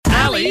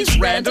Molly's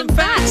Random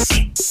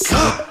Facts.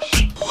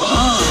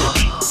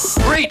 Gosh.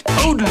 Great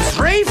Odin's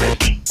Raven.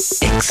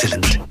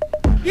 Excellent.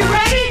 You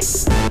ready?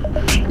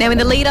 Now, in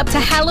the lead up to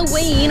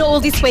Halloween,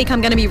 all this week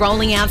I'm going to be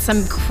rolling out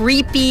some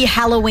creepy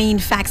Halloween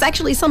facts.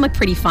 Actually, some are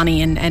pretty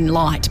funny and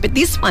light. But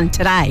this one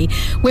today,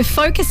 we're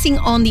focusing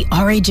on the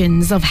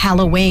origins of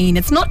Halloween.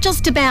 It's not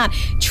just about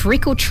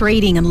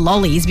trick-or-treating and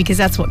lollies, because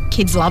that's what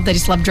kids love. They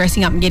just love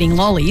dressing up and getting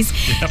lollies.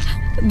 Yep.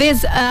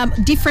 There's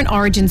different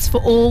origins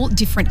for all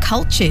different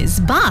cultures,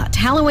 but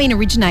Halloween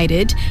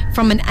originated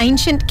from an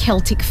ancient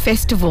Celtic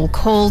festival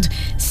called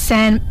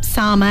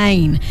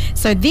Samhain.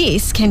 So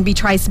this can be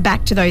traced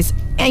back to those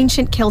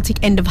ancient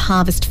Celtic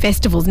end-of-harvest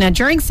festivals. Now,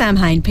 during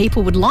Samhain,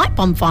 people would light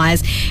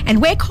bonfires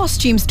and wear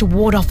costumes to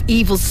ward off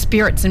evil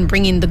spirits and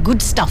bring in the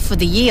good stuff for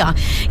the year.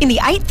 In the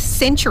 8th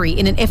century,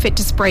 in an effort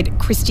to spread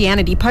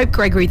Christianity, Pope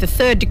Gregory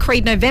III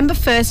decreed November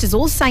 1st as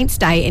All Saints'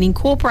 Day and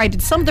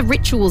incorporated some of the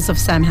rituals of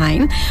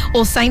Samhain.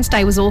 All Saints'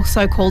 Day was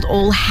also called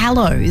All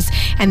Hallows.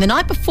 And the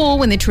night before,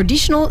 when the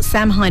traditional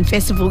Samhain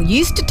festival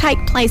used to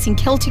take place in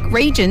Celtic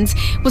regions,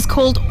 was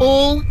called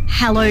All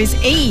Hallows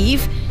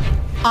Eve,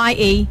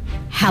 i.e.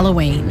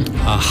 Halloween.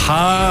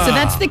 Aha! So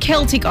that's the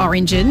Celtic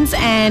origins,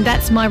 and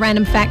that's my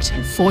random fact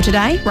for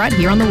today, right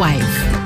here on The Wave.